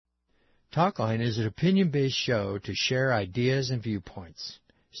Talkline is an opinion-based show to share ideas and viewpoints.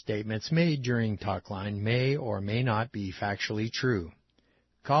 Statements made during Talkline may or may not be factually true.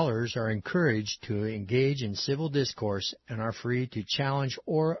 Callers are encouraged to engage in civil discourse and are free to challenge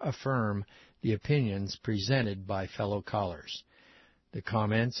or affirm the opinions presented by fellow callers. The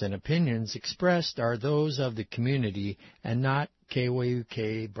comments and opinions expressed are those of the community and not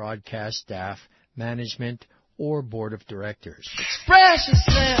KYUK broadcast staff, management, or board of directors. Express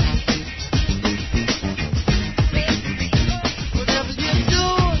yourself. Whatever you do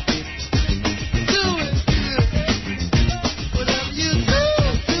it good. Whatever you do,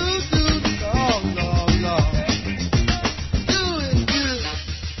 Lord, Lord. Do it good.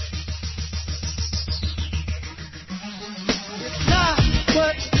 It's not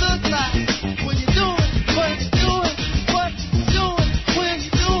what it looks like when you do it, what you do it, what you do it, when you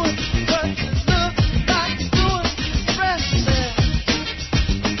do it, what it looks like you do it. Express yourself.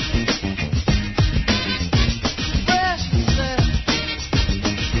 Express yourself.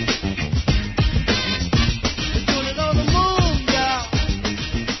 We're doing it on the move, y'all.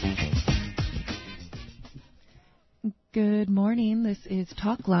 Good morning. This is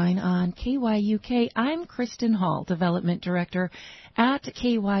Talkline on KYUK. I'm Kristen Hall, Development Director at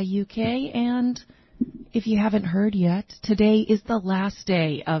KYUK, and if you haven't heard yet, today is the last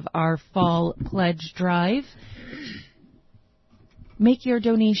day of our fall pledge drive. Make your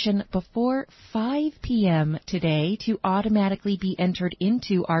donation before 5 p.m. today to automatically be entered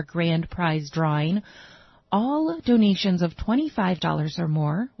into our grand prize drawing. All donations of $25 or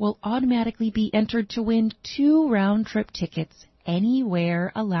more will automatically be entered to win 2 round-trip tickets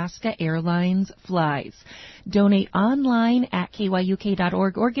anywhere Alaska Airlines flies. Donate online at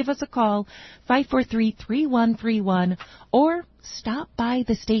kyuk.org or give us a call, 543-3131, or stop by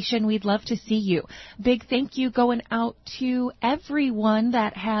the station. We'd love to see you. Big thank you going out to everyone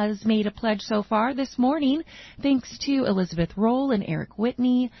that has made a pledge so far this morning. Thanks to Elizabeth Roll and Eric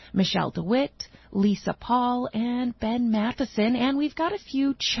Whitney, Michelle DeWitt, Lisa Paul, and Ben Matheson. And we've got a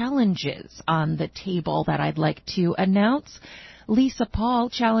few challenges on the table that I'd like to announce. Lisa Paul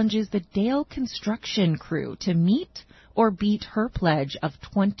challenges the Dale construction crew to meet or beat her pledge of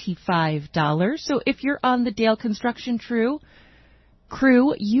 $25. So if you're on the Dale construction crew,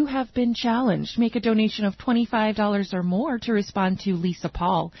 you have been challenged. Make a donation of $25 or more to respond to Lisa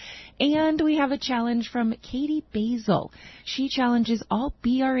Paul. And we have a challenge from Katie Basil. She challenges all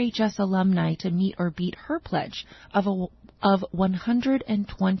BRHS alumni to meet or beat her pledge of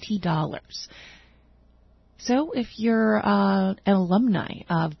 $120. So if you're an alumni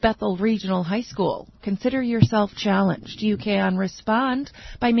of Bethel Regional High School, consider yourself challenged. You can respond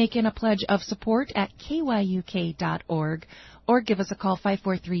by making a pledge of support at kyuk.org or give us a call,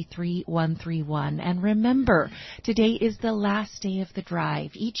 543-3131. And remember, today is the last day of the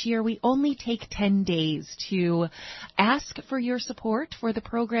drive. Each year we only take 10 days to ask for your support for the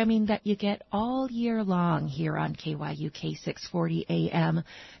programming that you get all year long here on KYUK 640 AM.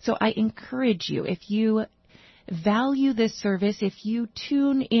 So I encourage you, if you value this service, if you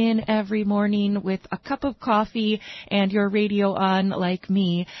tune in every morning with a cup of coffee and your radio on like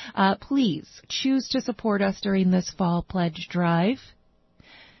me, please choose to support us during this fall pledge drive.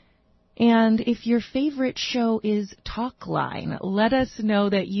 And if your favorite show is Talkline, let us know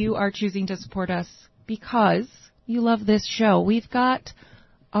that you are choosing to support us because you love this show. We've got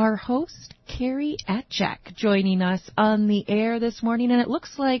our host, Carrie Atchak, joining us on the air this morning, and it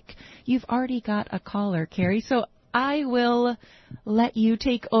looks like you've already got a caller, Carrie. So I will let you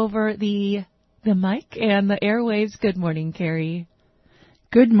take over the mic and the airwaves. Good morning, Carrie.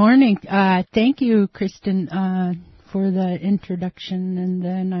 Good morning. Thank you, Kristen, for the introduction. And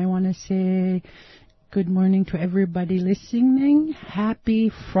then I want to say good morning to everybody listening.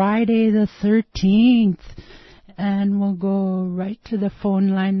 Happy Friday the 13th. And we'll go right to the phone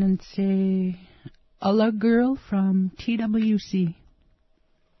line and say, Ulla Girl from TWC.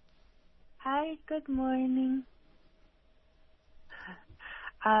 Hi, good morning.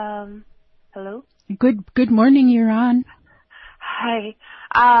 Hello? Good morning, you're on. Hi.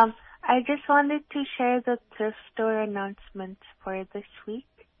 I just wanted to share the thrift store announcements for this week.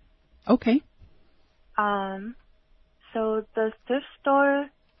 Okay. So the thrift store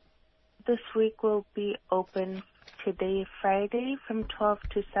this week will be open today, Friday, from 12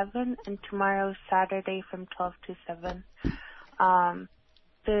 to 7, and tomorrow, Saturday, from 12 to 7.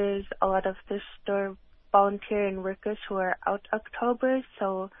 There's a lot of thrift store volunteer and workers who are out October,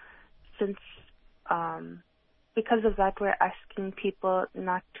 so because of that, we're asking people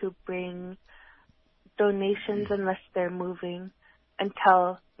not to bring donations unless they're moving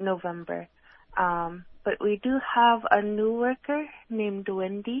until November. but we do have a new worker named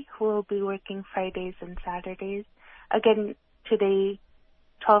Wendy who will be working Fridays and Saturdays. Again, today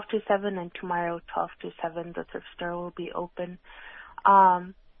 12 to 7 and tomorrow 12 to 7 the thrift store will be open.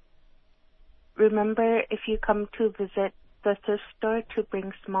 Remember, if you come to visit the thrift store, to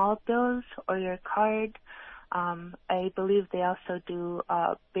bring small bills or your card. I believe they also do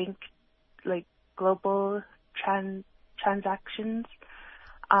bank, like global transactions.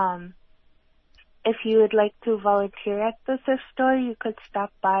 If you would like to volunteer at the thrift store, you could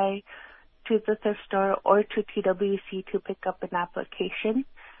stop by to the thrift store or to TWC to pick up an application.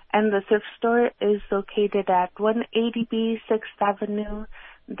 And the thrift store is located at 180B 6th Avenue.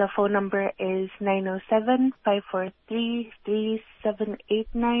 The phone number is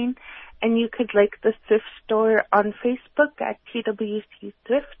 907-543-3789. And you could like the thrift store on Facebook at TWC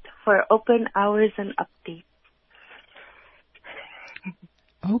Thrift for open hours and updates.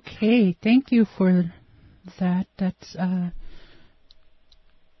 Okay, thank you for that. That's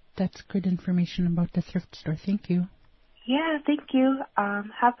good information about the thrift store. Thank you. Yeah, thank you.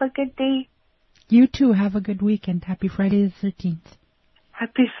 Have a good day. You too. Have a good weekend. Happy Friday the 13th.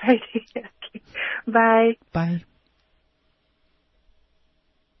 Happy Friday. Okay. Bye. Bye.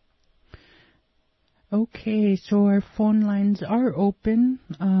 Okay, so our phone lines are open,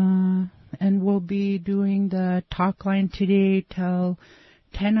 and we'll be doing the talk line today till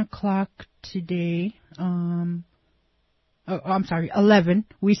 10 o'clock today. I'm sorry, 11.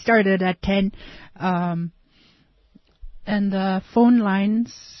 We started at 10. And the phone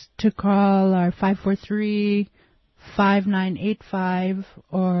lines to call are 543-5985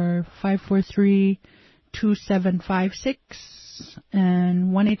 or 543-2756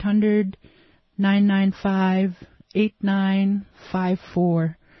 and 1-800-995-8954.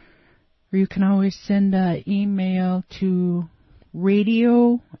 Or you can always send an email to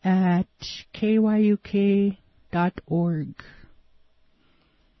radio@kyuk.org.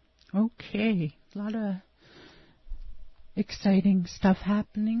 Okay, a lot of exciting stuff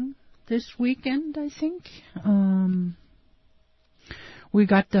happening this weekend, I think. We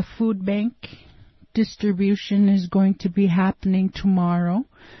got the food bank distribution is going to be happening tomorrow.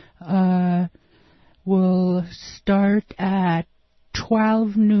 We'll start at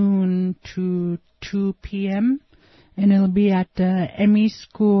 12 noon to 2 p.m. and it'll be at the ME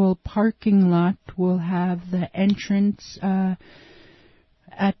School parking lot. We'll have the entrance at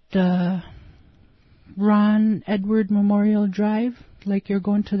the Ron Edward Memorial Drive, like you're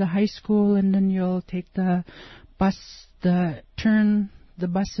going to the high school, and then you'll take the bus, the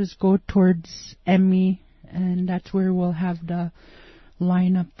buses go towards ME, and that's where we'll have the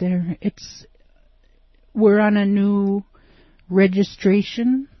line up there. We're on a new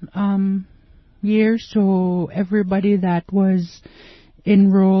registration year, so everybody that was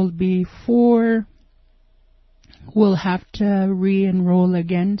enrolled before will have to re-enroll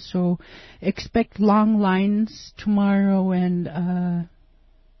again. So expect long lines tomorrow, and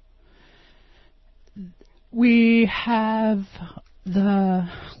we have the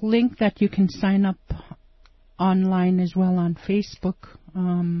link that you can sign up online as well on Facebook,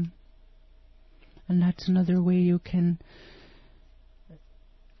 and that's another way you can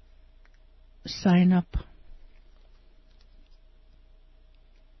sign up.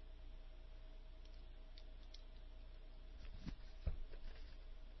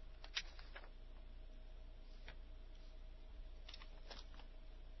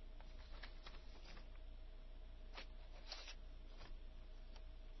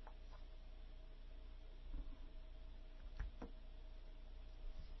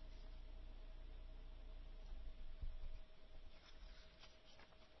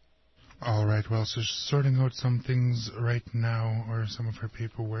 All right, well, so sorting out some things right now, or some of her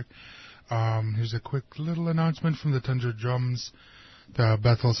paperwork. Here's a quick little announcement from the Tundra Drums. The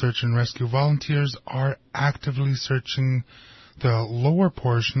Bethel Search and Rescue volunteers are actively searching the lower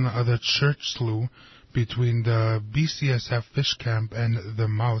portion of the church slough between the BCSF fish camp and the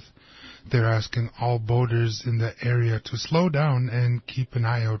mouth. They're asking all boaters in the area to slow down and keep an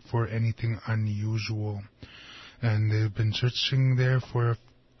eye out for anything unusual. And they've been searching there for a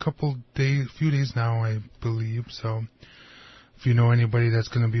few days now, I believe. So if you know anybody that's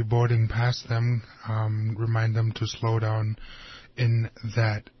going to be boarding past them, remind them to slow down in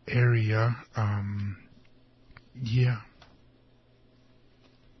that area. Yeah.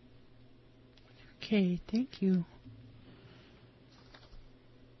 Okay, thank you.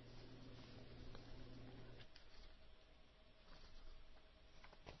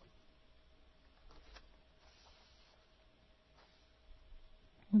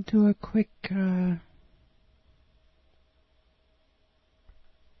 We'll do a quick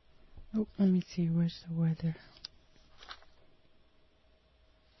Oh, let me see. Where's the weather?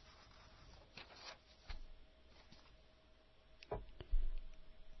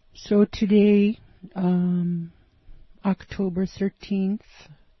 So today, October 13th,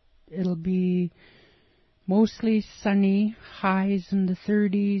 it'll be mostly sunny, highs in the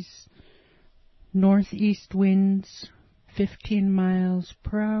 30s, northeast winds 15 miles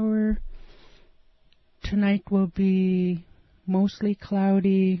per hour. Tonight will be mostly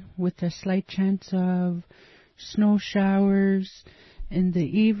cloudy with a slight chance of snow showers. In the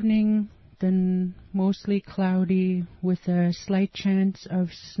evening, then mostly cloudy with a slight chance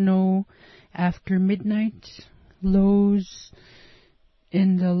of snow after midnight. Lows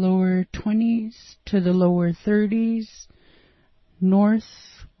in the lower 20s to the lower 30s. North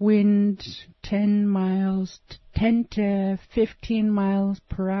wind 10 to 15 miles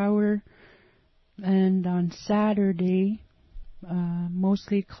per hour. And on Saturday,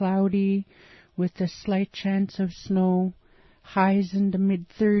 mostly cloudy with a slight chance of snow. Highs in the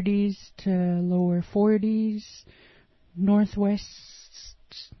mid-30s to lower 40s. North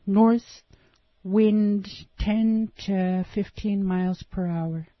wind 10 to 15 miles per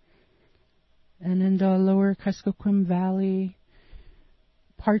hour. And in the lower Kuskokwim Valley,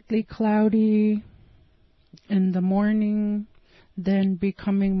 partly cloudy in the morning, then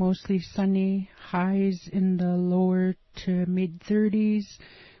becoming mostly sunny. Highs in the lower to mid-30s.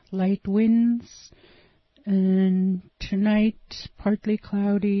 Light winds. And tonight, partly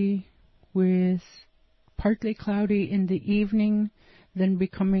cloudy in the evening, then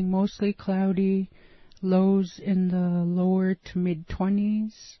becoming mostly cloudy, lows in the lower to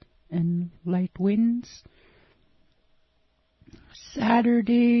mid-20s, and light winds.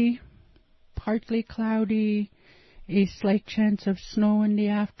 Saturday, partly cloudy, a slight chance of snow in the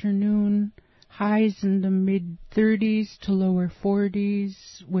afternoon, highs in the mid-30s to lower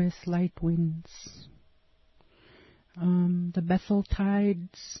 40s with light winds. The Bethel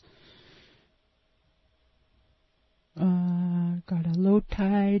tides got a low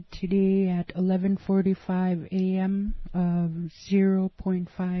tide today at 11:45 a.m. of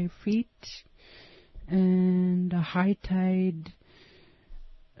 0.5 feet and a high tide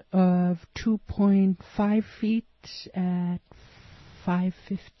of 2.5 feet at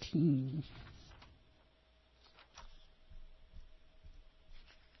 5:15.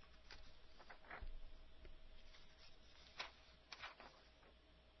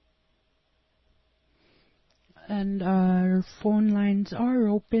 And our phone lines are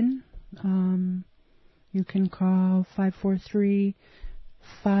open. You can call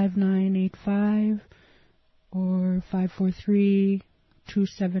 543-5985 or 543-2756,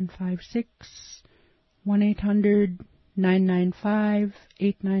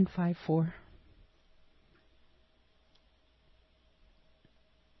 1-800-995-8954.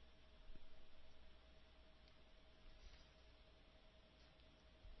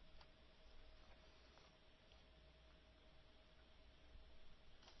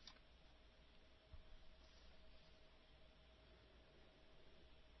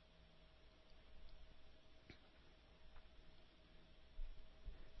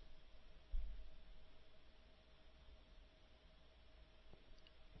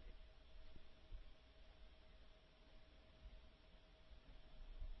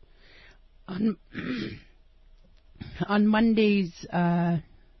 On Monday's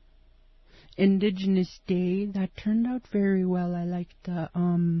Indigenous Day, that turned out very well. I liked the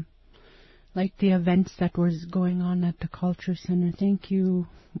events that was going on at the Culture Center. Thank you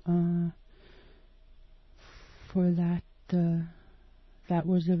for that. That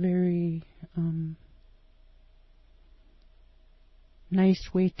was a very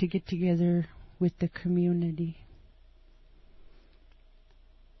nice way to get together with the community.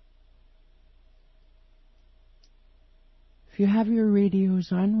 If you have your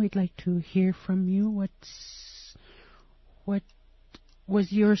radios on, we'd like to hear from you. What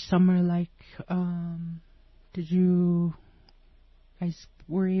was your summer like? Did you guys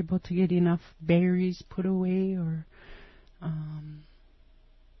were able to get enough berries put away, or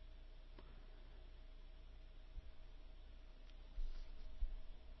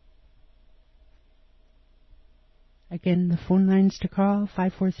again, the phone lines to call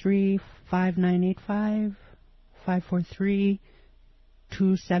 543-5985.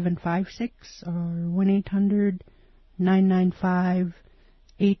 543-2756 or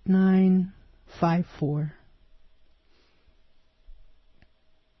 1-800-995-8954.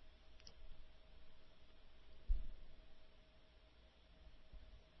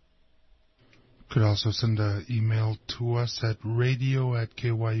 Could also send an email to us at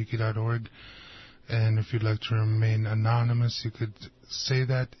radio@kyuk.org. And if you'd like to remain anonymous, you could say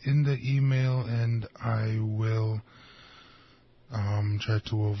that in the email, and I will try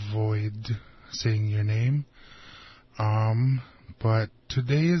to avoid saying your name. But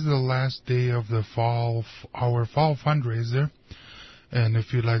today is the last day of the our fall fundraiser, and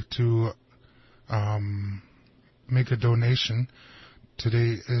if you'd like to make a donation,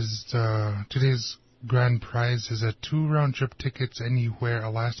 today's grand prize is a 2 round-trip tickets anywhere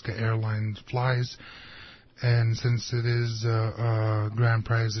Alaska Airlines flies. And since it is a grand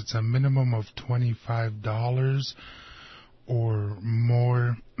prize, it's a minimum of $25 or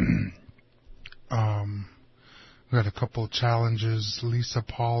more. We got a couple challenges. Lisa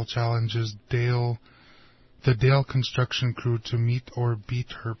Paul challenges the Dale construction crew to meet or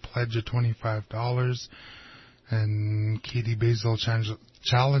beat her pledge of $25. And Katie Basil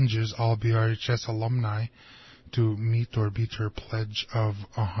challenges all BRHS alumni to meet or beat her pledge of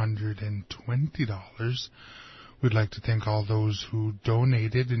 $120. We'd like to thank all those who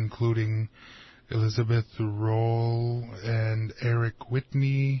donated, including Elizabeth Roll and Eric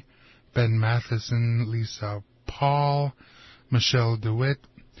Whitney, Ben Matheson, Lisa Paul, Michelle DeWitt.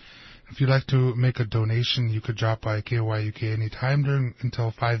 If you'd like to make a donation, you could drop by KYUK anytime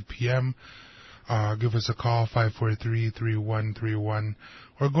until 5 p.m. Give us a call, 543-3131,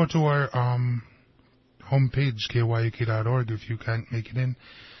 or go to our homepage, kyuk.org, if you can't make it in.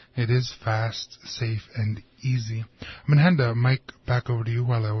 It is fast, safe, and easy. I'm going to hand the mic back over to you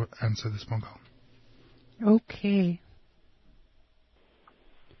while I answer this phone call. Okay.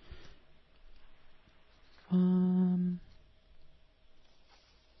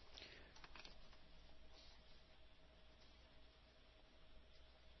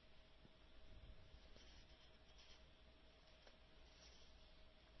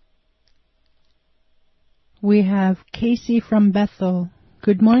 We have Casey from Bethel.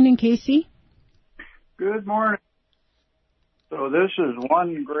 Good morning, Casey. Good morning. So this is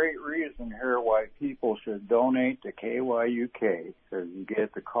one great reason here why people should donate to KYUK, because you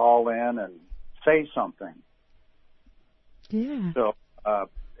get to call in and say something. Yeah. So,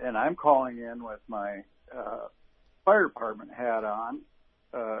 and I'm calling in with my fire department hat on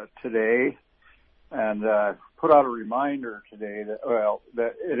today, and put out a reminder today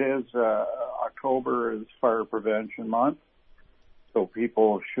that it is October is Fire Prevention Month, so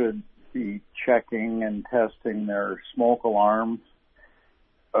people should be checking and testing their smoke alarms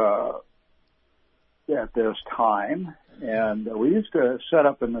at this time. And we used to set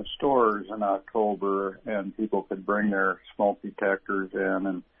up in the stores in October, and people could bring their smoke detectors in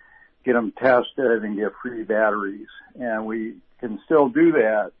and get them tested and get free batteries. And we can still do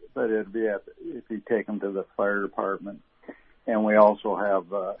that, but it'd be if you take them to the fire department. And we also have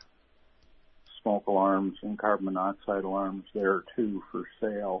smoke alarms and carbon monoxide alarms there too for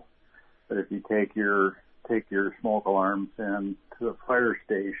sale. But if you take your smoke alarms in to the fire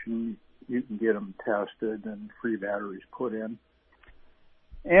station, you can get them tested and free batteries put in.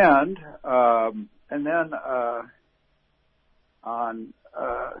 And then on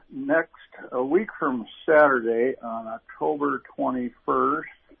a week from Saturday, on October 21st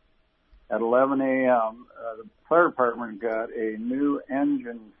at 11 a.m., the fire department got a new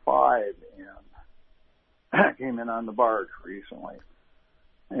Engine 5 in. Came in on the barge recently.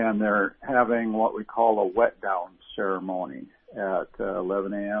 And they're having what we call a wet down ceremony at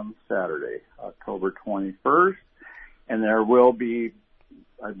 11 a.m. Saturday, October 21st. And there will be,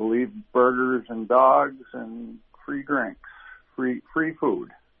 I believe, burgers and dogs and free drinks, free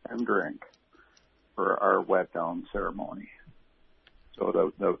food and drink for our wet down ceremony.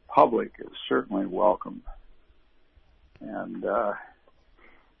 So the public is certainly welcome. And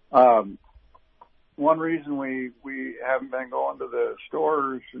one reason we haven't been going to the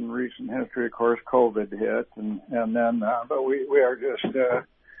stores in recent history, of course, COVID hit, and then but we are just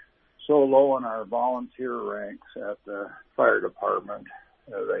so low in our volunteer ranks at the fire department,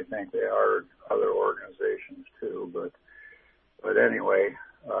 as I think they are other organizations too. But anyway,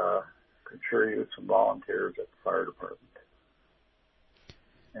 could sure use some volunteers at the fire department,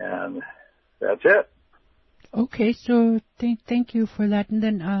 and that's it. Okay, so thank you for that. And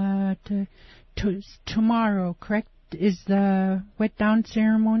then tomorrow, correct, is the wet down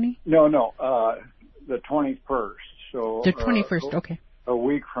ceremony? No, the 21st. So the 21st, okay. A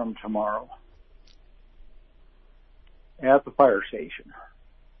week from tomorrow at the fire station.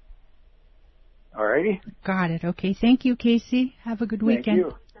 All righty? Got it. Okay. Thank you, Casey. Have a good weekend. Thank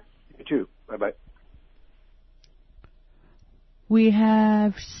you. You too. Bye-bye. We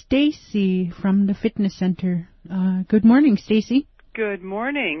have Stacy from the fitness center. Good morning, Stacy. Good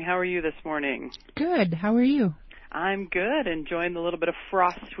morning. How are you this morning? Good. How are you? I'm good. Enjoying the little bit of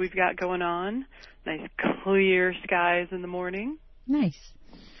frost we've got going on. Nice clear skies in the morning. Nice.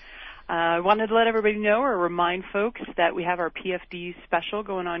 I wanted to let everybody know or remind folks that we have our PFD special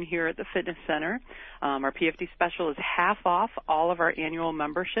going on here at the Fitness Center. Our PFD special is half off all of our annual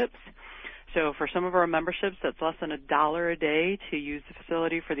memberships. So for some of our memberships, that's less than $1 a day to use the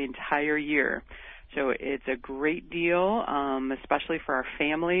facility for the entire year. So it's a great deal, especially for our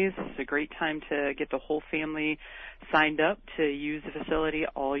families. It's a great time to get the whole family signed up to use the facility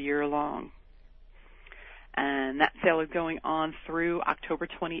all year long. And that sale is going on through October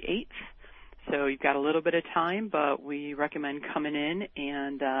 28th. So you've got a little bit of time, but we recommend coming in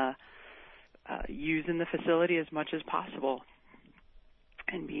and using the facility as much as possible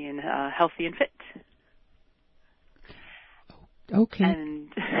and being healthy and fit. Okay.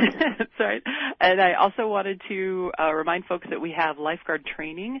 And sorry. And I also wanted to remind folks that we have lifeguard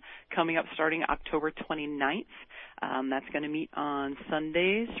training coming up starting October 29th. That's going to meet on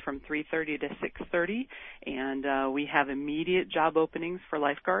Sundays from 3:30 to 6:30, and we have immediate job openings for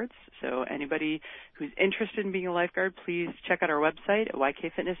lifeguards. So anybody who's interested in being a lifeguard, please check out our website at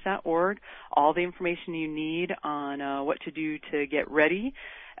ykfitness.org. All the information you need on what to do to get ready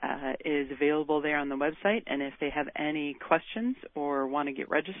is available there on the website, and if they have any questions or want to get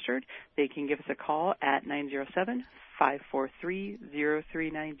registered, they can give us a call at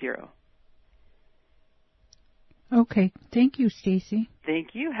 907-543-0390. Okay. Thank you, Stacy.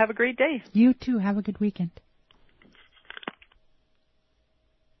 Thank you. Have a great day. You too. Have a good weekend.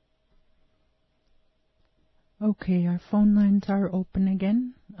 Okay, our phone lines are open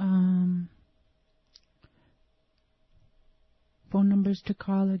again. Phone numbers to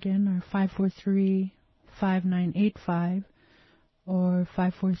call again are 543-5985 or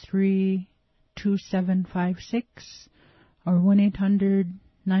 543-2756 or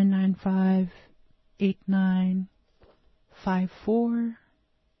 1-800-995-8954, or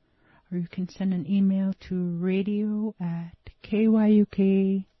you can send an email to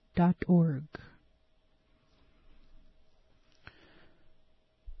radio@kyuk.org.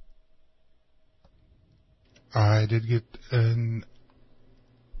 I did get an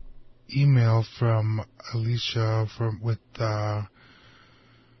email from Alicia with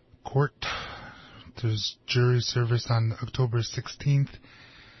court. There's jury service on October 16th. It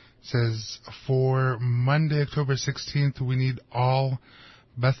says for Monday, October 16th, we need all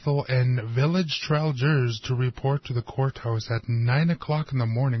Bethel and Village Trail jurors to report to the courthouse at 9 o'clock in the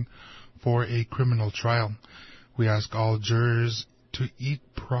morning for a criminal trial. We ask all jurors to eat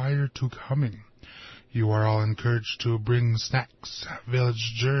prior to coming. You are all encouraged to bring snacks.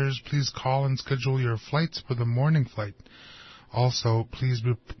 Village jurors, please call and schedule your flights for the morning flight. Also, please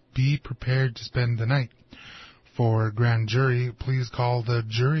be prepared to spend the night. For grand jury, please call the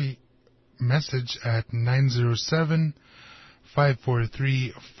jury message at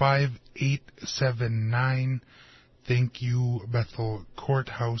 907-543-5879. Thank you, Bethel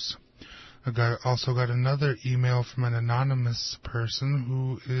Courthouse. I also got another email from an anonymous person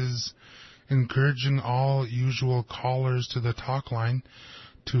who is encouraging all usual callers to the Talkline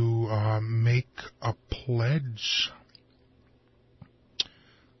to make a pledge.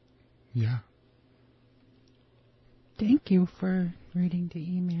 Yeah. Thank you for reading the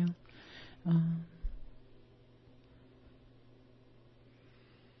email.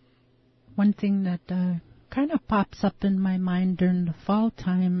 One thing that kind of pops up in my mind during the fall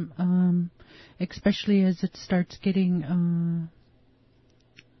time, especially as it starts getting,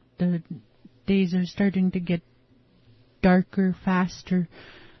 the days are starting to get darker faster.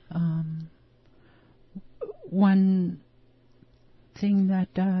 One thing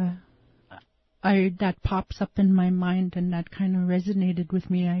that that pops up in my mind and that kind of resonated with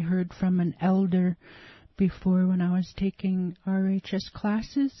me, I heard from an elder before when I was taking RHS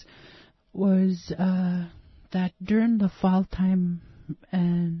classes, was that during the fall time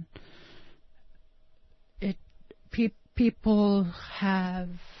and people have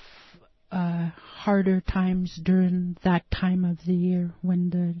harder times during that time of the year when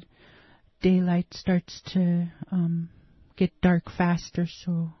the daylight starts to get dark faster.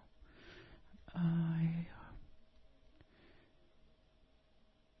 So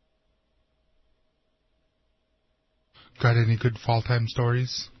got any good fall time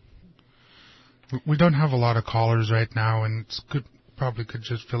stories? We don't have a lot of callers right now, and it's good. Probably could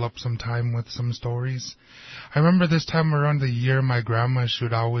just fill up some time with some stories. I remember this time around the year, my grandma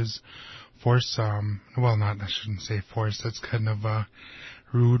should always force, I shouldn't say force, that's kind of a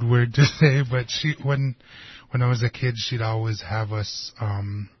rude word to say, but when I was a kid, she'd always have us,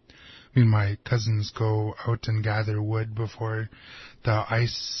 my cousins go out and gather wood before the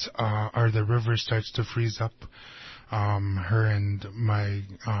ice or the river starts to freeze up. Her and my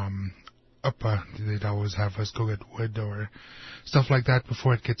Uppa, they'd always have us go get wood or stuff like that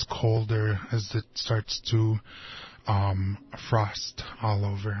before it gets colder as it starts to frost all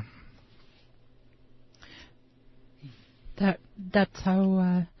over. That's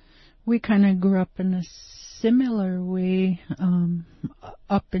how we kind of grew up in a similar way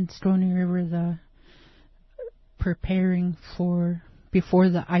up in Stony River, the preparing for before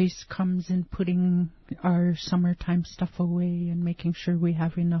the ice comes and putting our summertime stuff away and making sure we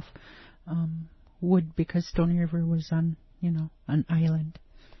have enough wood because Stony River was on, an island.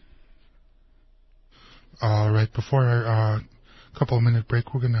 All right, before our couple-minute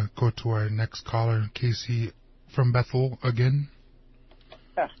break, we're going to go to our next caller, Casey from Bethel again.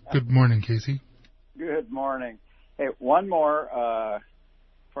 Good morning, Casey. Good morning. Hey, one more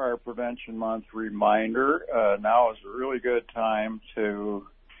Fire Prevention Month reminder. Now is a really good time to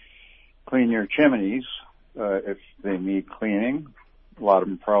clean your chimneys if they need cleaning. A lot of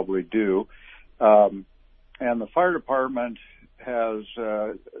them probably do. And the fire department has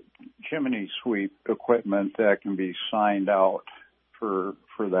chimney sweep equipment that can be signed out for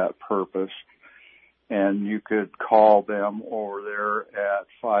that purpose. And you could call them over there at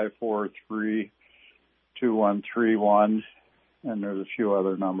 543-2131. And there's a few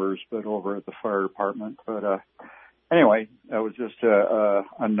other numbers, but over at the fire department. But anyway, that was just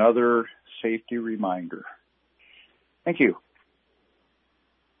another safety reminder. Thank you.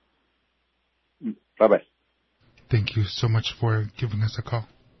 Bye-bye. Thank you so much for giving us a call.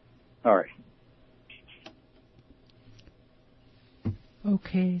 All right.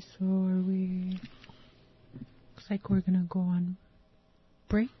 Okay, so are we... Looks like we're going to go on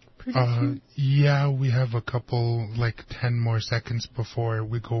break pretty soon. Yeah, we have a couple, 10 more seconds before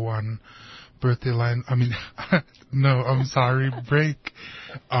we go on birthday line. No, I'm sorry, break.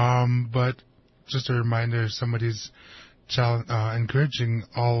 But just a reminder, somebody's encouraging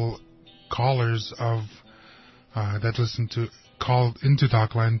all callers of that listen to call into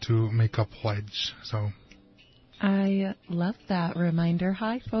Talkline to make a pledge. So I love that reminder.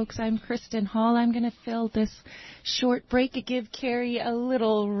 Hi, folks. I'm Kristen Hall. I'm going to fill this short break to give Carrie a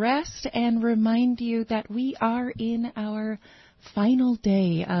little rest and remind you that we are in our final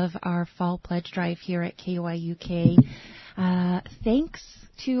day of our fall pledge drive here at KYUK. Thanks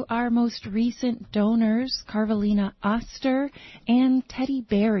to our most recent donors, Carvalina Oster and Teddy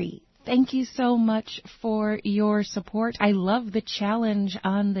Berry. Thank you so much for your support. I love the challenge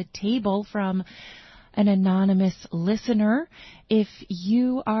on the table from an anonymous listener. If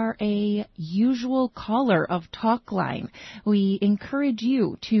you are a usual caller of Talkline, we encourage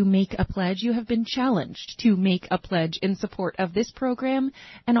you to make a pledge. You have been challenged to make a pledge in support of this program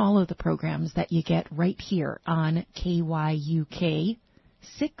and all of the programs that you get right here on KYUK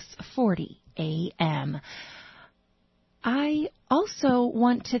 640 AM. I also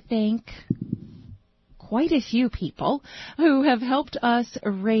want to thank quite a few people who have helped us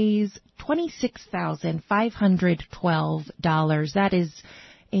raise $26,512. That is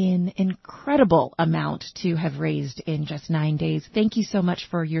an incredible amount to have raised in just 9 days. Thank you so much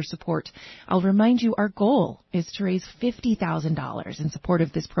for your support. I'll remind you, our goal is to raise $50,000 in support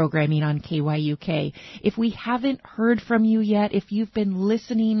of this programming on KYUK. If we haven't heard from you yet, if you've been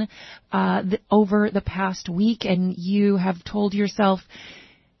listening over the past week and you have told yourself,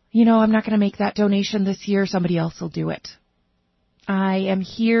 I'm not going to make that donation this year, somebody else will do it. I am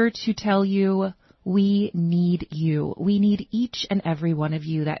here to tell you we need you. We need each and every one of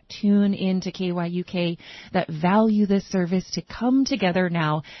you that tune into KYUK, that value this service, to come together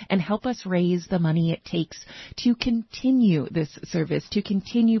now and help us raise the money it takes to continue this service, to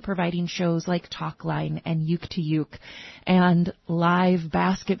continue providing shows like Talkline and Uke to Uke and live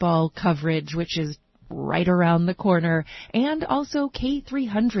basketball coverage, which is right around the corner, and also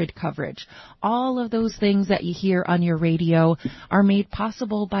K300 coverage. All of those things that you hear on your radio are made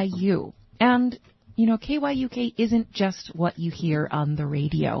possible by you. And KYUK isn't just what you hear on the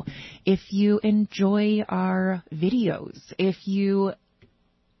radio. If you enjoy our videos, if you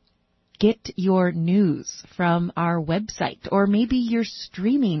get your news from our website, or maybe you're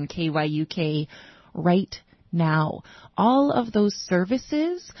streaming KYUK right now, all of those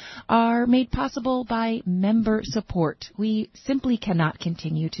services are made possible by member support. We simply cannot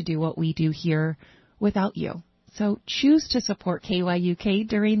continue to do what we do here without you. So choose to support KYUK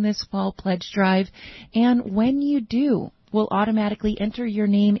during this fall pledge drive, and when you do, we'll automatically enter your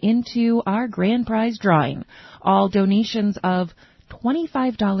name into our grand prize drawing. All donations of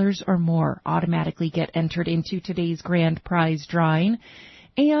 $25 or more automatically get entered into today's grand prize drawing.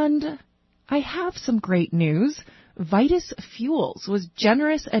 And I have some great news. Vitus Fuels was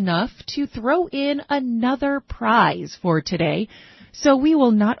generous enough to throw in another prize for today. So we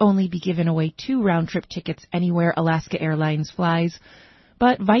will not only be giving away 2 round-trip tickets anywhere Alaska Airlines flies,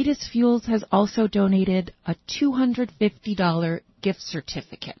 but Vitus Fuels has also donated a $250 gift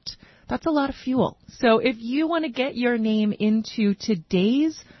certificate. That's a lot of fuel. So if you want to get your name into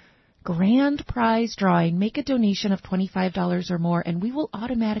today's grand prize drawing, make a donation of $25 or more, and we will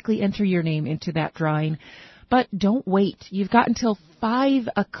automatically enter your name into that drawing. But don't wait. You've got until 5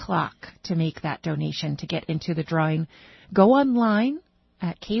 o'clock to make that donation to get into the drawing. Go online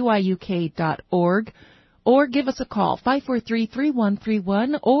at kyuk.org or give us a call,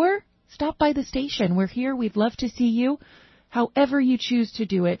 543-3131, or stop by the station. We're here. We'd love to see you. However you choose to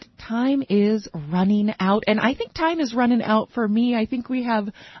do it, time is running out. And I think time is running out for me. I think we have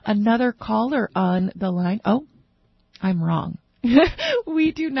another caller on the line. Oh, I'm wrong.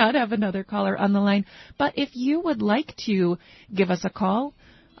 We do not have another caller on the line. But if you would like to give us a call,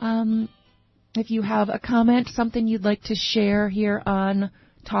 if you have a comment, something you'd like to share here on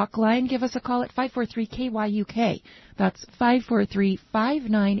Talkline, give us a call at 543-KYUK. That's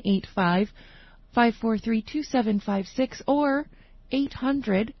 543-5985, 543-2756, or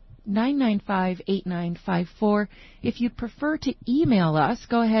 800-995-8954. If you'd prefer to email us,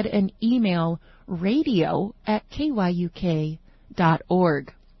 go ahead and email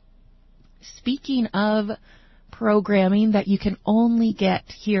radio@kyuk.org. Speaking of programming that you can only get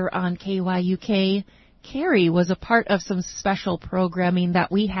here on KYUK, Carrie was a part of some special programming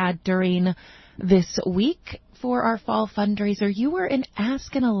that we had during this week for our fall fundraiser. You were an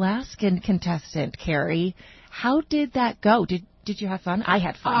Ask an Alaskan contestant, Carrie. How did that go? Did you have fun? I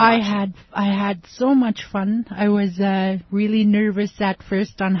had fun. I had so much fun. I was really nervous at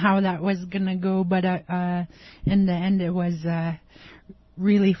first on how that was going to go, but in the end it was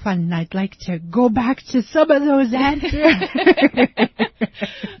really fun. I'd like to go back to some of those answers.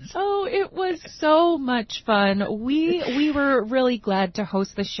 Oh, it was so much fun. We were really glad to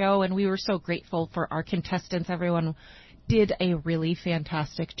host the show, and we were so grateful for our contestants. Everyone did a really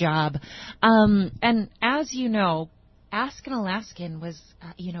fantastic job. And as you know, Ask an Alaskan was,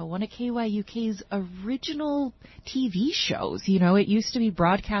 one of KYUK's original TV shows. It used to be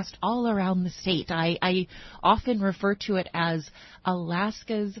broadcast all around the state. I often refer to it as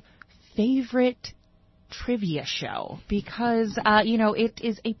Alaska's favorite trivia show because, it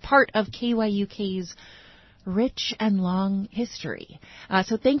is a part of KYUK's rich and long history.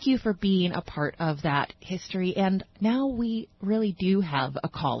 So thank you for being a part of that history. And now we really do have a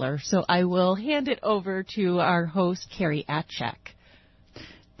caller, so I will hand it over to our host, Carrie Atchek.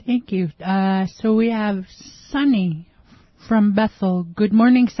 Thank you. So we have Sunny from Bethel. Good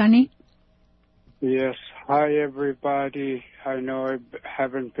morning, Sunny. Yes. Hi, everybody. I know I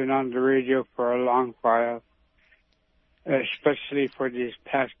haven't been on the radio for a long while, especially for these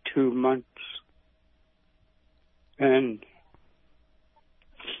past 2 months. And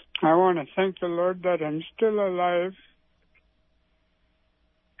I want to thank the Lord that I'm still alive.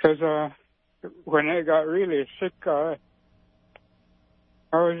 Because when I got really sick, I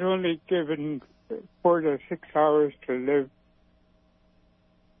was only given 4 to 6 hours to live.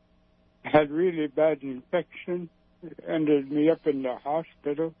 I had really bad infection. It ended me up in the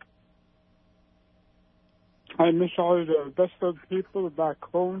hospital. I miss all the Bethel people back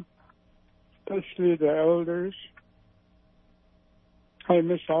home, especially the elders. I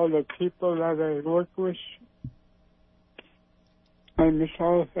miss all the people that I work with. I miss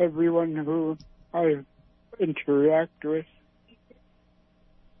everyone who I interact with.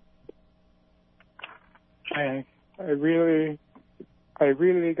 I really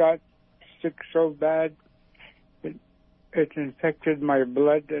got sick so bad it infected my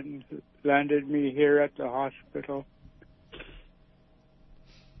blood and landed me here at the hospital.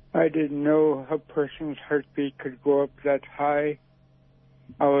 I didn't know a person's heartbeat could go up that high.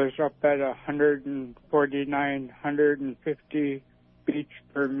 I was up at 149, 150 beats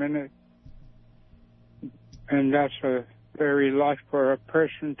per minute. And that's a very lot for a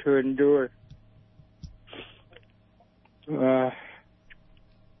person to endure.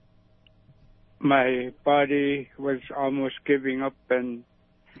 My body was almost giving up, and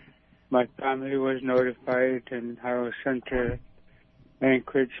my family was notified, and I was sent to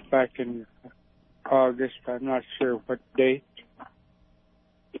Anchorage back in August. I'm not sure what date.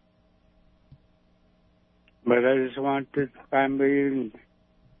 But I just wanted family and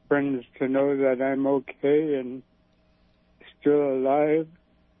friends to know that I'm okay and still alive.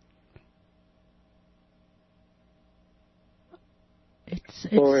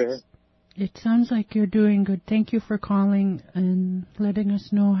 It sounds like you're doing good. Thank you for calling and letting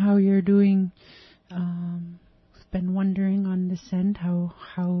us know how you're doing. I've been wondering on this end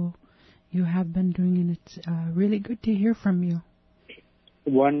how you have been doing, and it's really good to hear from you.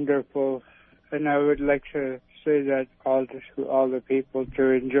 Wonderful. And I would like to say that all the people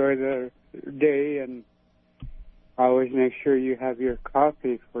to enjoy their day and always make sure you have your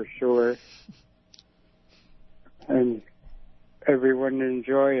coffee for sure. And everyone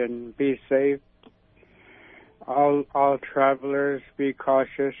enjoy and be safe. All travelers, be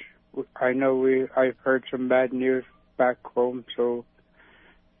cautious. I know I've heard some bad news back home, so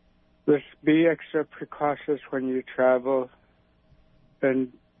just be extra precautious when you travel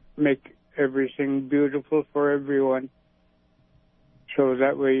and make everything beautiful for everyone. So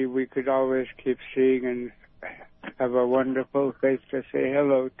that way we could always keep seeing and have a wonderful face to say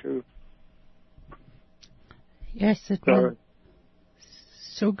hello to. Yes, it will.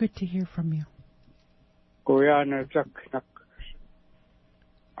 So good to hear from you.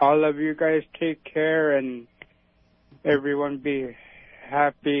 All of you guys take care and everyone be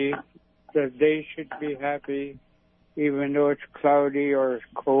happy. The day should be happy, even though it's cloudy or it's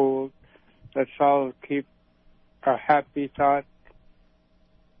cold. Let's all keep a happy thought.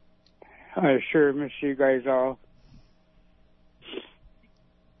 I sure miss you guys all.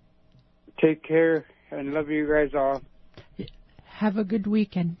 Take care and love you guys all. Have a good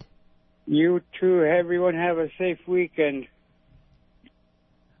weekend. You too. Everyone have a safe weekend.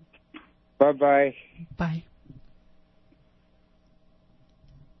 Bye-bye. Bye.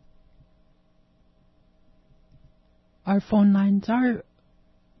 Our phone lines are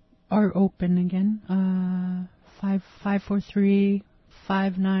open again.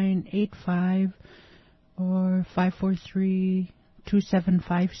 543-5985 or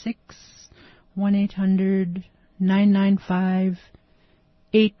 543-2756.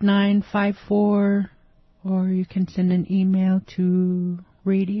 1-800-995-8954, or you can send an email to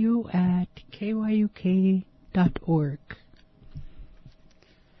radio@kyuk.org.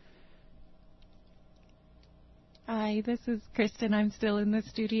 Hi, this is Kristen. I'm still in the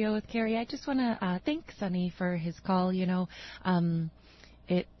studio with Carrie. I just want to thank Sonny for his call. You know,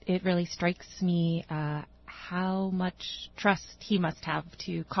 it really strikes me how much trust he must have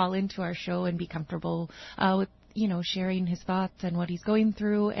to call into our show and be comfortable with, you know, sharing his thoughts and what he's going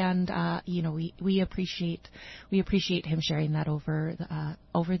through. And you know, we appreciate him sharing that over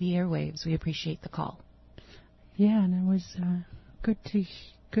the airwaves. We appreciate the call. Yeah, and it was good to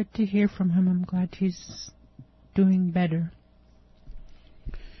hear from him. I'm glad he's doing better.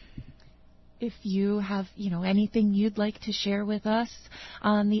 If you have, you know, anything you'd like to share with us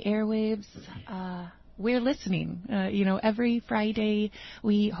on the airwaves, we're listening. You know, every Friday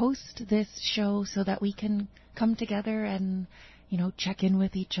we host this show so that we can come together and, you know, check in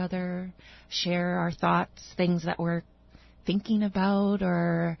with each other, share our thoughts, things that we're thinking about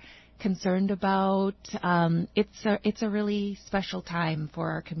or concerned about. It's a really special time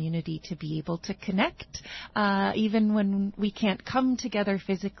for our community to be able to connect. Even when we can't come together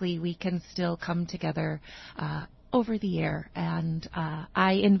physically, we can still come together over the air. And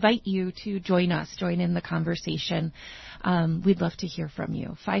I invite you to join in the conversation. We'd love to hear from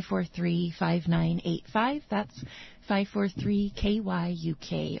you. 543-5985. That's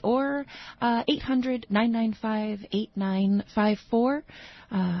 543-KYUK, or 800-995-8954.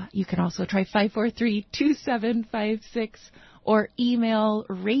 You can also try 543-2756 or email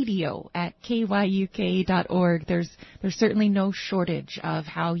radio@kyuk.org. There's certainly no shortage of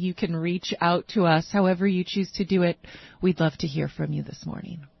how you can reach out to us. However you choose to do it, we'd love to hear from you this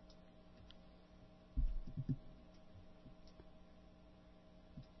morning.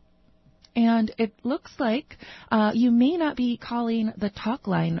 And it looks like you may not be calling the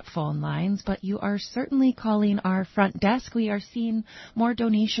Talkline phone lines, but you are certainly calling our front desk. We are seeing more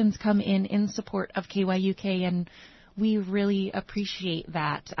donations come in support of KYUK, and we really appreciate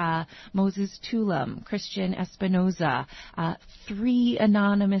that. Moses Tulam, Christian Espinoza, 3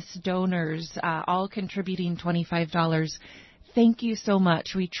 anonymous donors, all contributing $25. Thank you so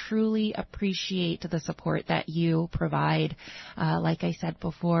much. We truly appreciate the support that you provide. Like I said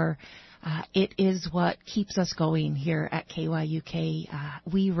before, it is what keeps us going here at KYUK.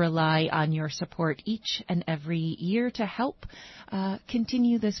 We rely on your support each and every year to help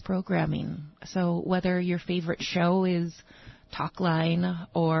continue this programming. So whether your favorite show is Talkline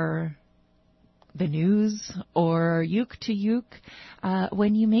or the news or Uke to Uke,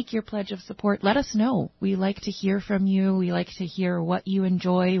 when you make your pledge of support, let us know. We like to hear from you. We like to hear what you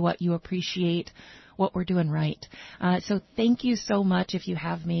enjoy, what you appreciate, what we're doing right. So thank you so much if you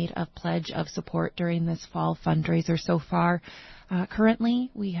have made a pledge of support during this fall fundraiser so far.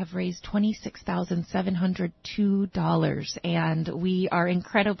 Currently, we have raised $26,702, and we are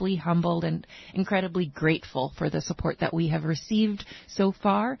incredibly humbled and incredibly grateful for the support that we have received so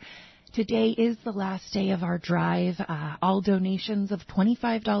far. Today is the last day of our drive. All donations of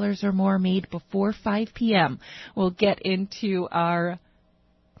 $25 or more made before 5 p.m. will get into our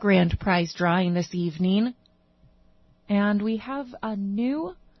grand prize drawing this evening. And we have a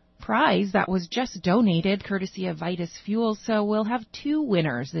new prize that was just donated courtesy of Vitus Fuel. So we'll have two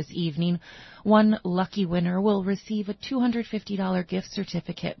winners this evening. One lucky winner will receive a $250 gift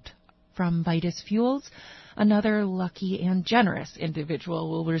certificate from Vitus Fuels. Another lucky and generous individual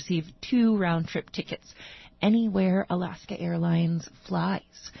will receive 2 round-trip tickets anywhere Alaska Airlines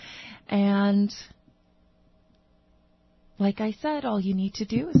flies. And like I said, all you need to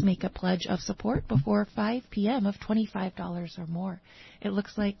do is make a pledge of support before 5 p.m. of $25 or more. It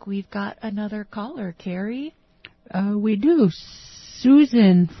looks like we've got another caller, Carrie. We do.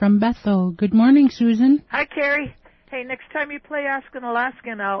 Susan from Bethel. Good morning, Susan. Hi, Carrie. Hey, next time you play Ask an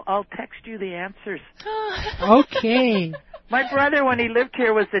Alaskan, I'll text you the answers. Okay. My brother, when he lived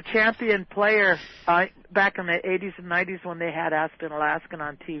here, was the champion player back in the 80s and 90s when they had Ask an Alaskan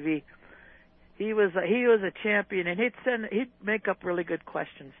on TV. He was a champion, and he'd make up really good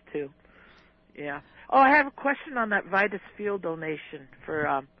questions too. Yeah. Oh, I have a question on that Vitus Fuel donation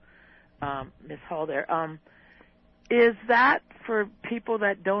for Miss Hall there. Is that for people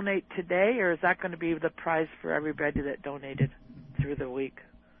that donate today, or is that going to be the prize for everybody that donated through the week?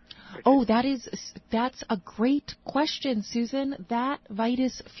 Oh, that's a great question, Susan. That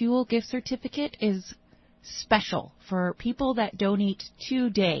Vitus Fuel gift certificate is special for people that donate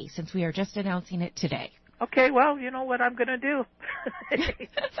today, since we are just announcing it today. Okay, well, you know what I'm going to do.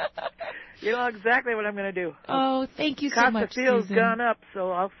 You know exactly what I'm going to do. Oh, thank you so much, Cost of fuel's Susan. gone up,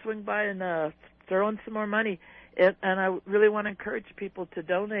 so I'll swing by and throw in some more money. And I really want to encourage people to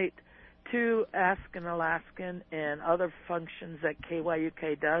donate to Ask an Alaskan and other functions that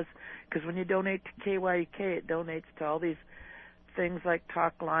KYUK does, because when you donate to KYUK, it donates to all these things like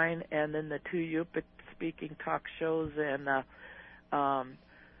Talkline and then the 2 Yupik speaking talk shows and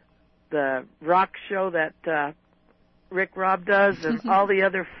the rock show that Rick Robb does and all the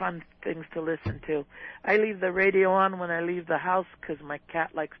other fun things to listen to. I leave the radio on when I leave the house because my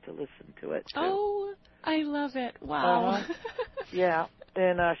cat likes to listen to it too. Oh, I love it. Wow. Yeah,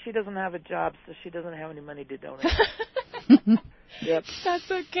 and she doesn't have a job, so she doesn't have any money to donate. Yep.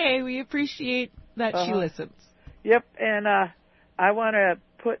 That's okay. We appreciate that she listens. Yep, and I want to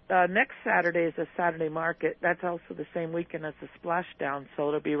put next Saturday is a Saturday market. That's also the same weekend as the Splashdown, so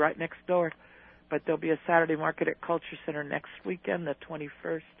it'll be right next door. But there'll be a Saturday market at Culture Center next weekend, the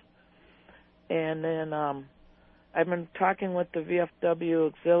 21st. And then I've been talking with the VFW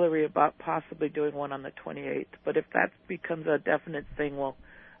Auxiliary about possibly doing one on the 28th. But if that becomes a definite thing,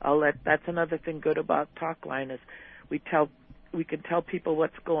 that's another thing good about Talkline is we can tell people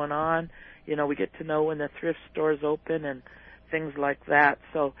what's going on. You know, we get to know when the thrift stores open and things like that.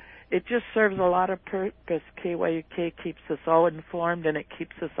 So it just serves a lot of purpose. KYUK keeps us all informed, and it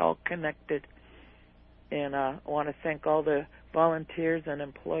keeps us all connected. And I want to thank all the volunteers and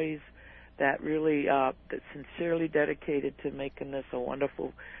employees that really that sincerely dedicated to making this a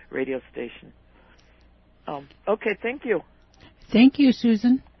wonderful radio station. Okay, thank you. Thank you,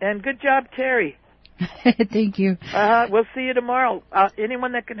 Susan. And good job, Terry. Thank you. We'll see you tomorrow.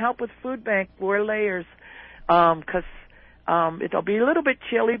 Anyone that can help with food bank, wear layers, because it'll be a little bit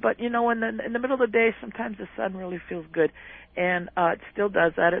chilly, but you know, in the middle of the day, sometimes the sun really feels good, and it still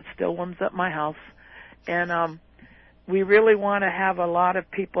does that. It still warms up my house, and we really want to have a lot of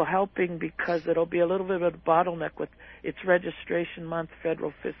people helping because it'll be a little bit of a bottleneck with its registration month,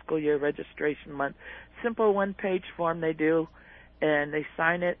 federal fiscal year registration month. Simple one-page form they do, and they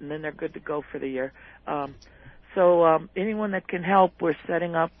sign it, and then they're good to go for the year. So anyone that can help, we're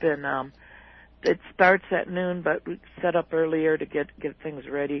setting up, and it starts at noon, but we set up earlier to get things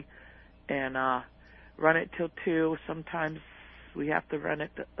ready and run it till 2. Sometimes we have to run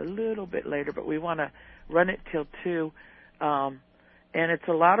it a little bit later, but we want to run it till 2. And it's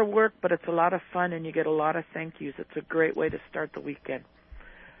a lot of work, but it's a lot of fun, and you get a lot of thank yous. It's a great way to start the weekend.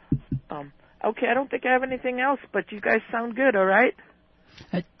 Okay, I don't think I have anything else, but you guys sound good, all right?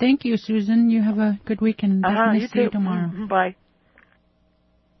 Thank you, Susan. You have a good weekend. Definitely see you tomorrow. Bye.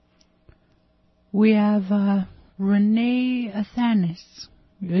 We have Renee Athanis.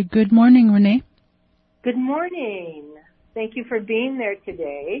 Good morning, Renee. Good morning. Thank you for being there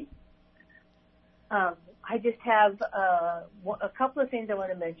today. I just have a couple of things I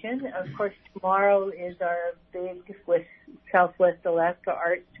want to mention. Of course, tomorrow is our big Southwest Alaska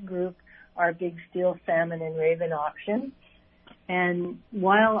Arts Group, our big steel salmon and raven auction. And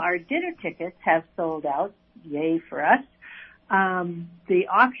while our dinner tickets have sold out, yay for us, the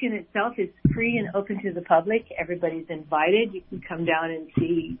auction itself is free and open to the public. Everybody's invited. You can come down and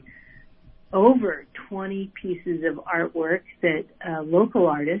see over 20 pieces of artwork that local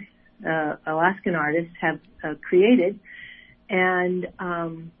artists, Alaskan artists have created, and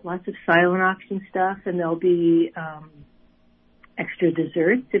lots of silent auction stuff, and there'll be extra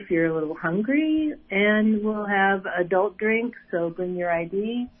desserts if you're a little hungry, and we'll have adult drinks, so bring your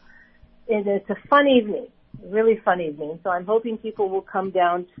ID. And it's a fun evening, really fun evening, so I'm hoping people will come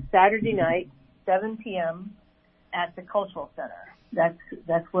down Saturday night, 7 p.m. at the Cultural Center.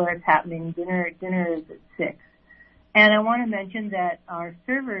 That's where it's happening. Dinner is at 6. And I want to mention that our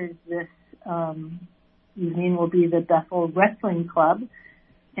servers this evening will be the Bethel Wrestling Club.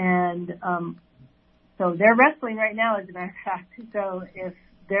 And so they're wrestling right now, as a matter of fact. So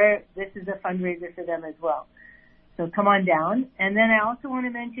this is a fundraiser for them as well. So come on down. And then I also want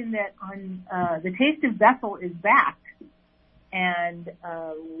to mention that on the Taste of Bethel is back. And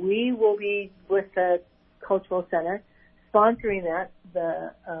we will be with the Cultural Center sponsoring that.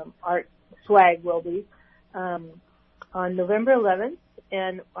 The art swag will be on November 11th,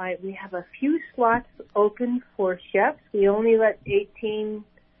 and we have a few slots open for chefs. We only let 18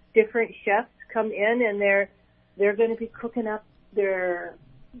 different chefs come in, and they're going to be cooking up the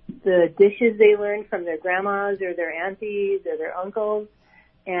dishes they learned from their grandmas or their aunties or their uncles,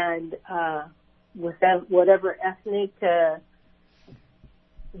 and with that, whatever ethnic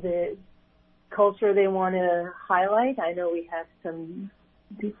the culture they want to highlight. I know we have some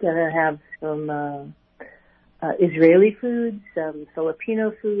Israeli food, some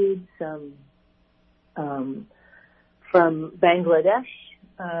Filipino food, some from Bangladesh,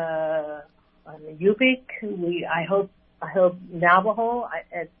 on the Yupik. I hope Navajo.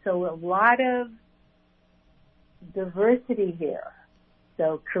 So a lot of diversity here.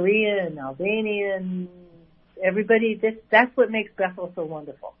 So Korean, Albanian, everybody. That's what makes Bethel so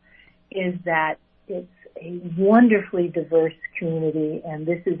wonderful, is that it's a wonderfully diverse community, and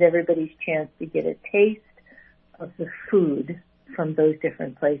this is everybody's chance to get a taste of the food from those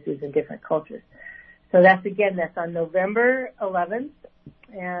different places and different cultures. So that's on November 11th,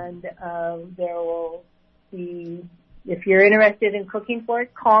 and there will be, if you're interested in cooking for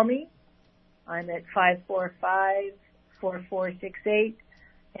it, call me. I'm at 545-4468,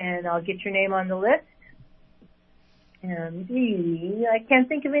 and I'll get your name on the list. And I can't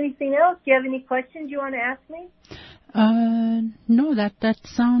think of anything else. Do you have any questions you want to ask me? No, that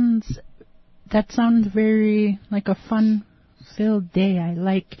sounds very like a fun-filled day. I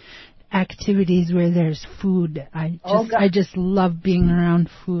like activities where there's food. I just love being around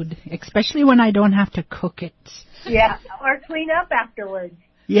food, especially when I don't have to cook it. Yeah, or clean up afterwards.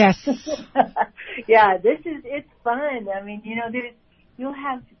 Yes. Yeah, it's fun. I mean, you'll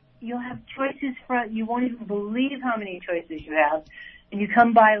have choices you won't even believe how many choices you have. And you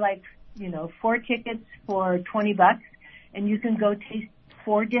come by 4 tickets for $20, and you can go taste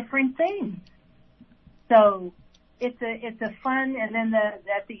 4 different things. So it's a fun, and then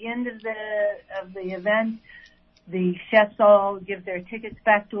at the end of the event, the chefs all give their tickets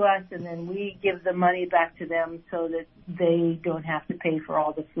back to us, and then we give the money back to them so that they don't have to pay for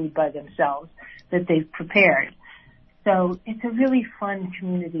all the food by themselves that they've prepared. So it's a really fun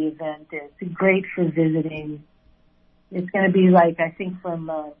community event. It's great for visiting. It's going to be I think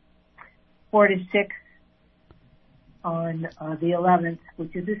from 4 to 6 on the 11th,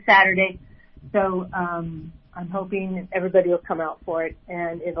 which is a Saturday. So I'm hoping everybody will come out for it.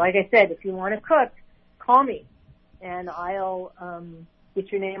 And like I said, if you want to cook, call me, and I'll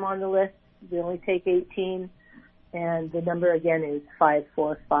get your name on the list. We only take 18, and the number again is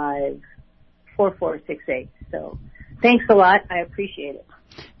 545-4468. So thanks a lot. I appreciate it.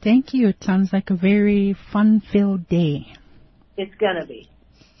 Thank you. It sounds like a very fun-filled day. It's going to be.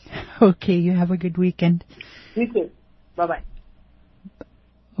 Okay, you have a good weekend. You too. Bye-bye.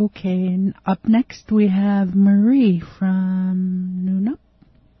 Okay, and up next we have Marie from Noonup.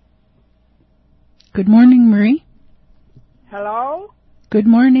 Good morning, Marie. Hello? Good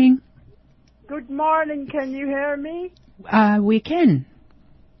morning. Good morning. Can you hear me? We can.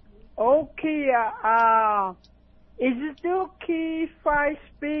 Okay, is it okay if I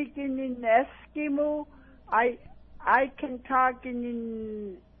speak in Eskimo? I can talk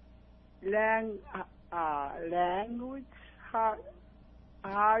in language.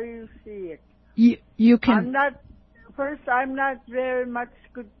 How you see it? You can. I'm not very much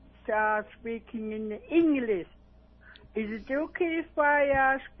good speaking in English. Is it okay if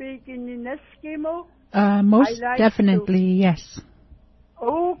I speak in Eskimo? Most like definitely, yes.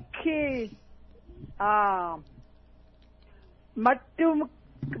 Okay. Matum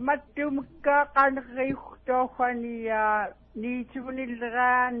ka kanri khani ni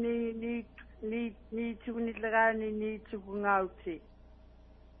tunilrani ni tunilrani ni tungauti.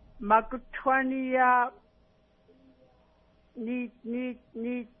 Makutwani ni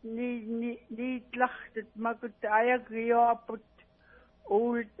lachtet makut ayagrio put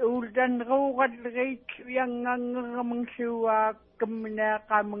uldan rogad reit yang ngamang siwa kamna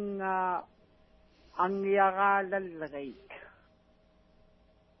kamang ang yaga lalreit.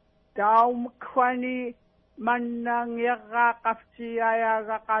 Daum kwani manang yaga kapsi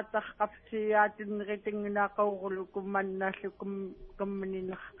ayaga katak kapsi atin riting na kaugulu kumanna sukum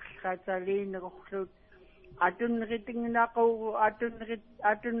kamnin katalin rohlut atun riting na kau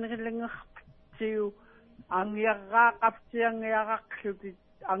atun riling kapsi ang yaga kapsi ang yaga kapsi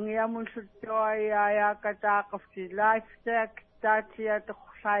ang yamun suto ayaga katak kapsi life tech tati at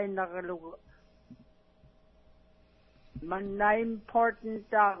kusay na kalugo. Manna important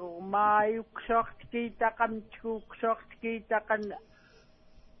ako, mayuksok kita kan tsuksok kita kan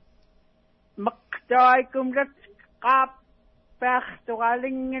maktoy kumlat kap pekto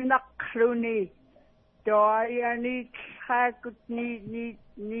aling nakluni toy ani khakut ni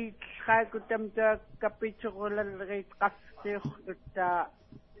khakut amta kapitsulan rit kafsih ta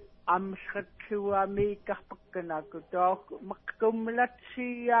amskhat suwa mi kapkana ko to makkumlat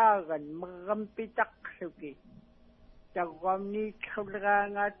siyagan magampitak suki. Tagwamni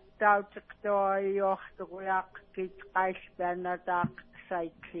khulranga taw tiktoy yohtuyak kit kaisbana tak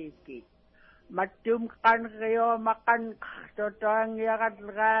saikiki. Matum kan reo makan totang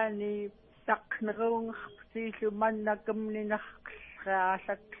yagadrani taknrung sisuman na kumni na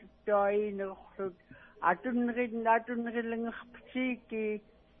krasak toy no atun ring psiki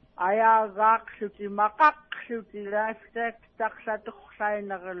ayagak suti makak suti lastek taksa tuksay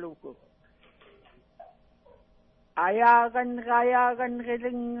na kaluko. Ayagan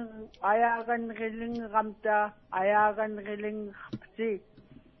riling ramta, ayagan riling psi.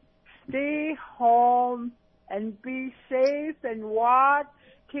 Stay home and be safe and watch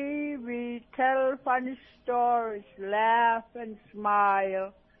TV, tell funny stories, laugh and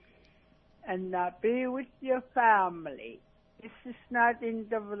smile, and be with your family. This is not the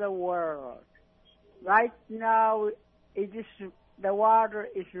end of the world. Right now, the water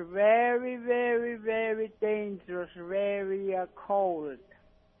is very, very, very dangerous, very cold.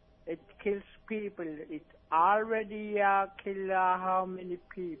 It kills people. It already killed how many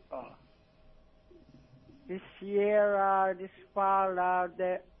people? This year, this fall,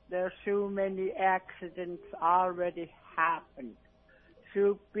 there are so many accidents already happened.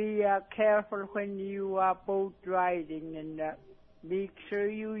 So be careful when you are boat riding and make sure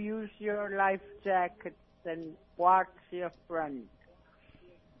you use your life jackets and watch your front.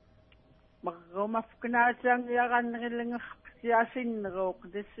 This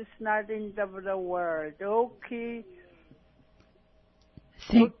is not the end of the world. Okay.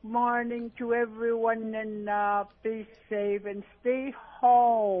 Good morning to everyone and be safe and stay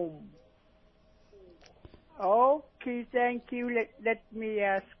home. Okay, thank you. Let me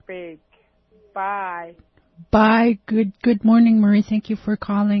speak. Bye. Bye. Good morning, Marie. Thank you for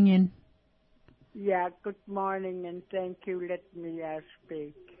calling in. Yeah, good morning and thank you. Let me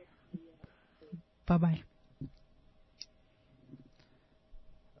speak. Bye-bye.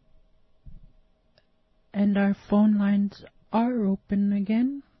 And our phone lines are open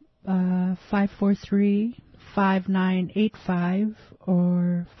again. 543-5985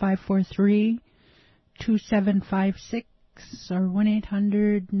 or 543-2756 or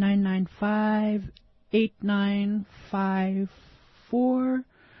 1-800-995-8954.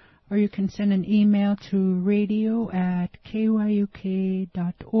 Or you can send an email to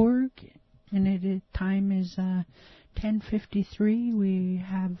radio@kyuk.org. And the time is 10:53. We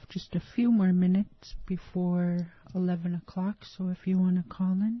have just a few more minutes before 11 o'clock. So if you want to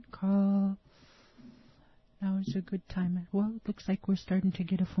call in, call. Now is a good time. Well, it looks like we're starting to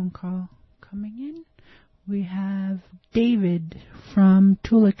get a phone call coming in. We have David from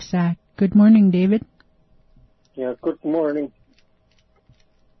Tulaksak. Good morning, David. Yeah, good morning.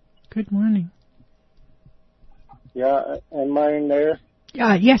 Good morning. Yeah, am I in there?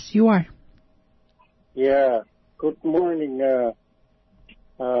 Yes, you are. Yeah, good morning.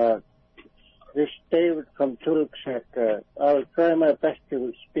 This is David from Tulaksak. I'll try my best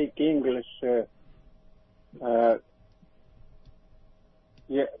to speak English.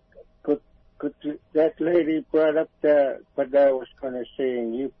 Yeah, that lady brought up what I was going to say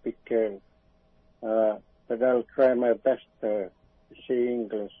in Yupik, but I'll try my best to say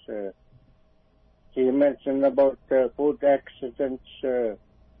English. He mentioned about food accidents,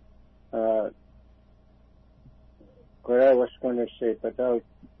 what I was going to say, but I'll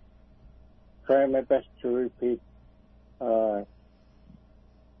try my best to repeat.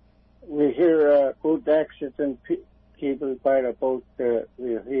 We hear food accident people by the boat.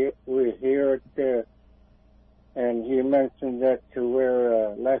 We hear it, and he mentioned that to wear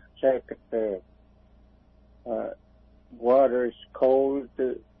a life jacket. Water is cold.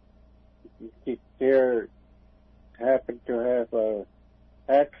 If there happen to have a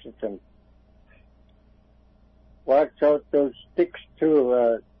accident, watch out those sticks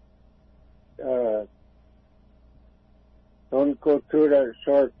too. Don't go to the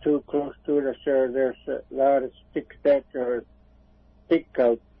shore too close to the shore. There's a lot of sticks that are stick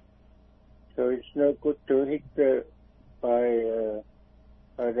out, so it's no good to hit by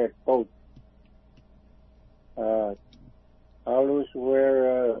that boat. Always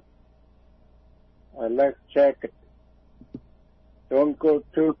wear a life jacket. Don't go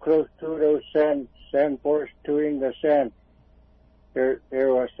too close to those sandbars too in the sand. There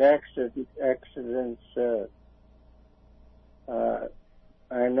was accidents.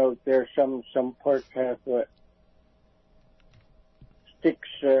 I know there's some parts have sticks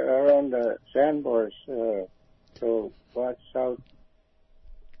around the sandbars, so watch out.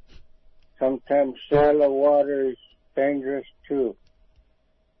 Sometimes shallow water is dangerous too.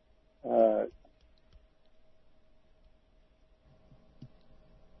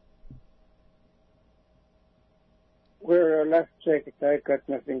 Wear a life jacket. I got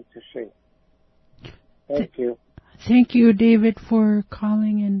nothing to say. Thank you. Thank you, David, for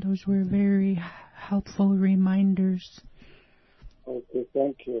calling, and those were very helpful reminders. Okay,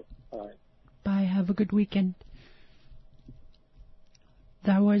 thank you. Bye. Bye. Have a good weekend.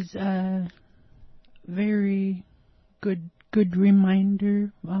 That was a very good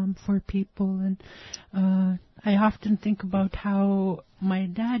reminder for people, and I often think about how my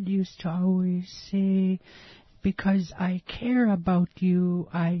dad used to always say, "Because I care about you,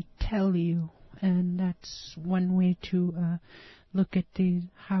 I tell you." And that's one way to look at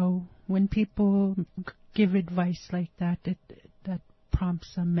how when people give advice like that, that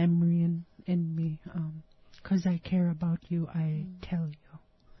prompts a memory in me. Because I care about you, I tell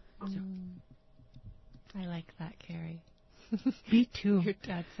you. So. I like that, Carrie. Me too. Your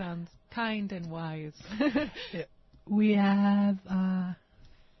dad sounds kind and wise. We have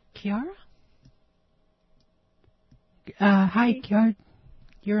Kiara. Hi, Kiara.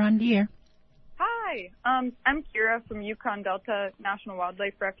 You're on the air. Hi, I'm Kira from Yukon Delta National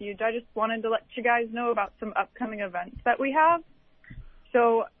Wildlife Refuge. I just wanted to let you guys know about some upcoming events that we have.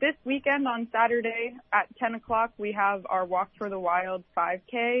 So this weekend on Saturday at 10 o'clock, we have our Walk for the Wild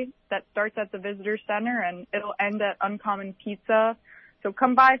 5K that starts at the Visitor Center, and it'll end at Uncommon Pizza. So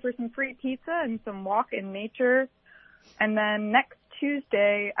come by for some free pizza and some walk in nature. And then next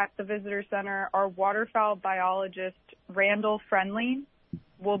Tuesday at the Visitor Center, our waterfowl biologist, Randall Friendly,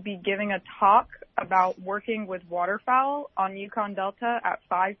 will be giving a talk about working with waterfowl on Yukon Delta at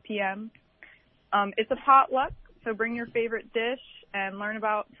 5 p.m. It's a potluck, so bring your favorite dish and learn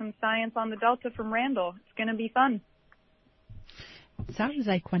about some science on the Delta from Randall. It's going to be fun. Sounds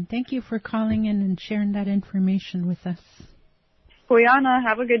like one. Thank you for calling in and sharing that information with us. Poyana,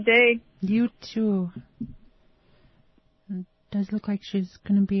 have a good day. You too. It does look like she's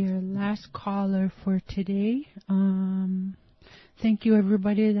going to be our last caller for today. Thank you,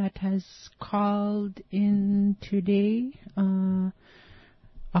 everybody that has called in today,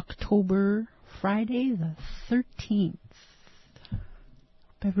 Friday the 13th.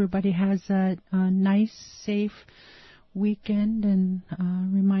 Hope everybody has a nice, safe weekend. And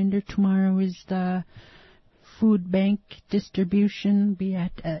reminder, tomorrow is the food bank distribution. Be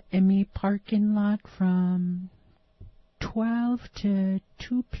at ME parking lot from 12 to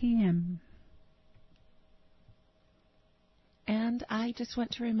 2 p.m. And I just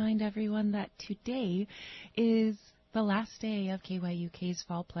want to remind everyone that today is the last day of KYUK's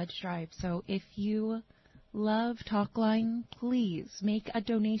Fall Pledge Drive. So if you love Talkline, please make a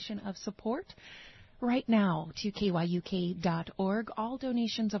donation of support right now to kyuk.org. All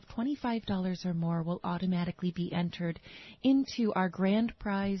donations of $25 or more will automatically be entered into our grand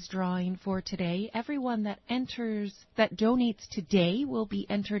prize drawing for today. Everyone that donates today will be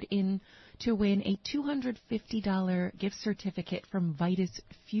entered in to win a $250 gift certificate from Vitus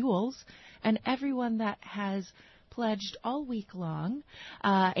Fuels, and everyone that has pledged all week long,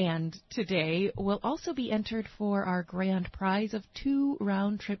 and today will also be entered for our grand prize of 2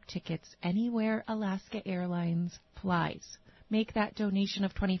 round-trip tickets anywhere Alaska Airlines flies. Make that donation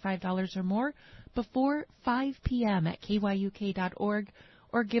of $25 or more before 5 p.m. at kyuk.org,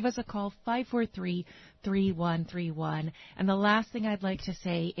 or give us a call, 543-3131. And the last thing I'd like to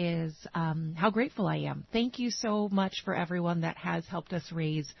say is how grateful I am. Thank you so much for everyone that has helped us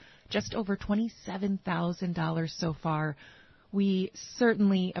raise just over $27,000 so far. We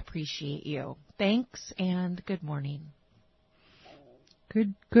certainly appreciate you. Thanks, and good morning.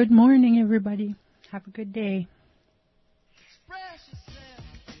 Good morning, everybody. Have a good day.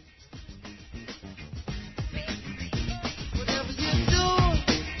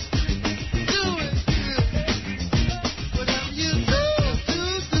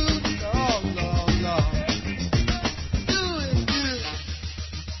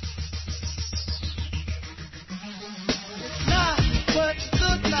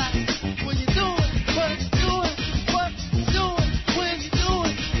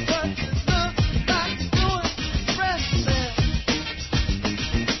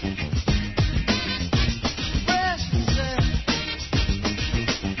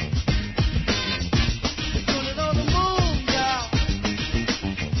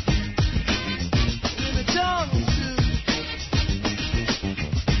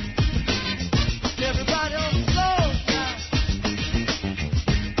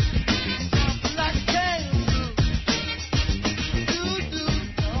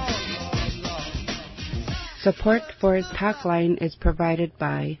 Support for Talkline is provided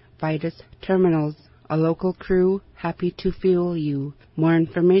by Vitus Terminals, a local crew happy to fuel you. More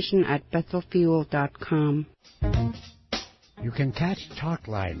information at bethelfuel.com. You can catch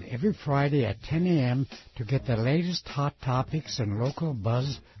Talkline every Friday at 10 a.m. to get the latest hot topics and local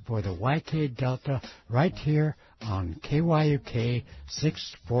buzz for the YK Delta right here on KYUK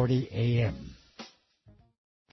 640 AM.